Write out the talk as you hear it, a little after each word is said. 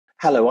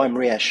Hello, I'm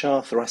Riyaz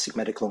Shah, Thoracic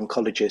Medical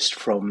Oncologist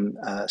from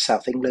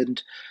South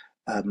England.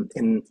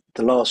 In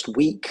the last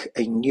week,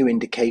 a new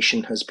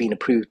indication has been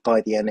approved by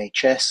the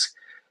NHS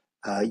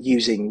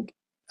using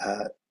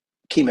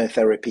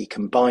chemotherapy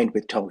combined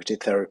with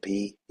targeted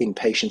therapy in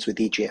patients with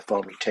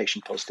EGFR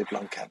mutation positive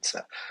lung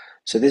cancer.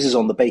 So this is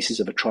on the basis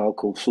of a trial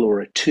called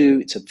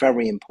FLAURA2. It's a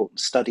very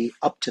important study.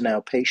 Up to now,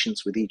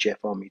 patients with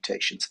EGFR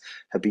mutations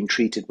have been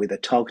treated with a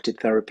targeted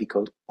therapy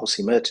called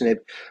osimertinib.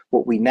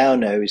 What we now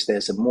know is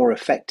there's a more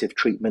effective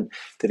treatment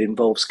that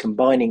involves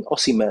combining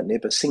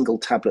osimertinib, a single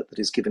tablet that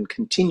is given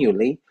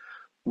continually,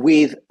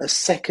 with a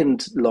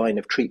second line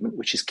of treatment,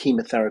 which is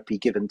chemotherapy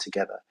given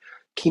together.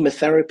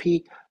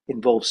 Chemotherapy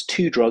involves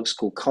two drugs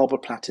called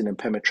carboplatin and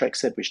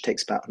pemetrexed, which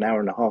takes about an hour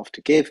and a half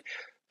to give.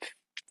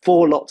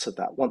 4 lots of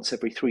that once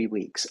every 3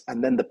 weeks.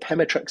 And then the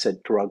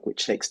pemetrexed drug,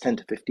 which takes 10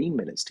 to 15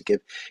 minutes to give,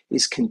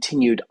 is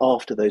continued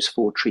after those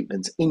 4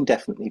 treatments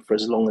indefinitely for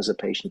as long as a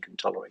patient can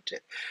tolerate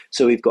it.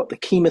 So we've got the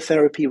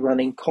chemotherapy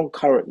running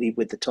concurrently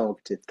with the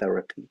targeted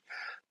therapy.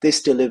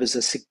 This delivers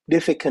a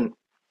significant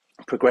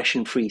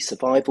progression-free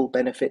survival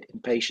benefit in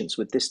patients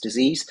with this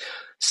disease,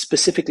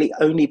 specifically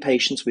only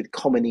patients with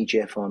common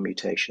EGFR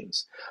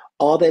mutations.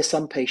 Are there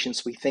some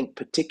patients we think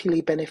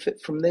particularly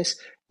benefit from this?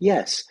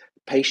 Yes.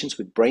 Patients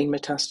with brain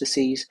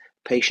metastases,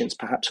 patients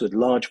perhaps with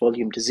large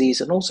volume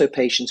disease, and also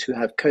patients who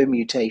have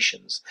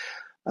co-mutations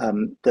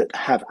that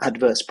have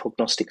adverse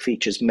prognostic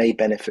features may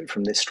benefit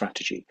from this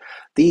strategy.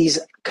 These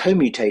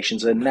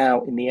co-mutations are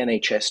now in the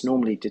NHS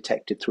normally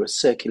detected through a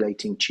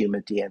circulating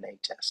tumor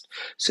DNA test.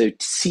 So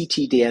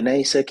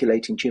ctDNA,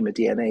 circulating tumor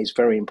DNA, is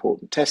very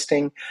important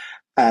testing.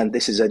 And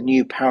this is a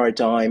new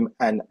paradigm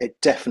and a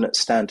definite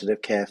standard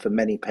of care for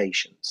many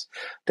patients.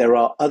 There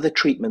are other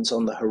treatments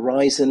on the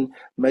horizon,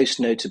 most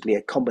notably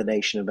a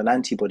combination of an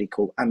antibody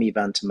called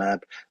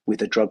amivantamab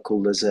with a drug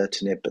called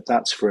lazertinib, but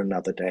that's for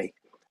another day.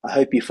 I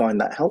hope you find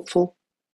that helpful.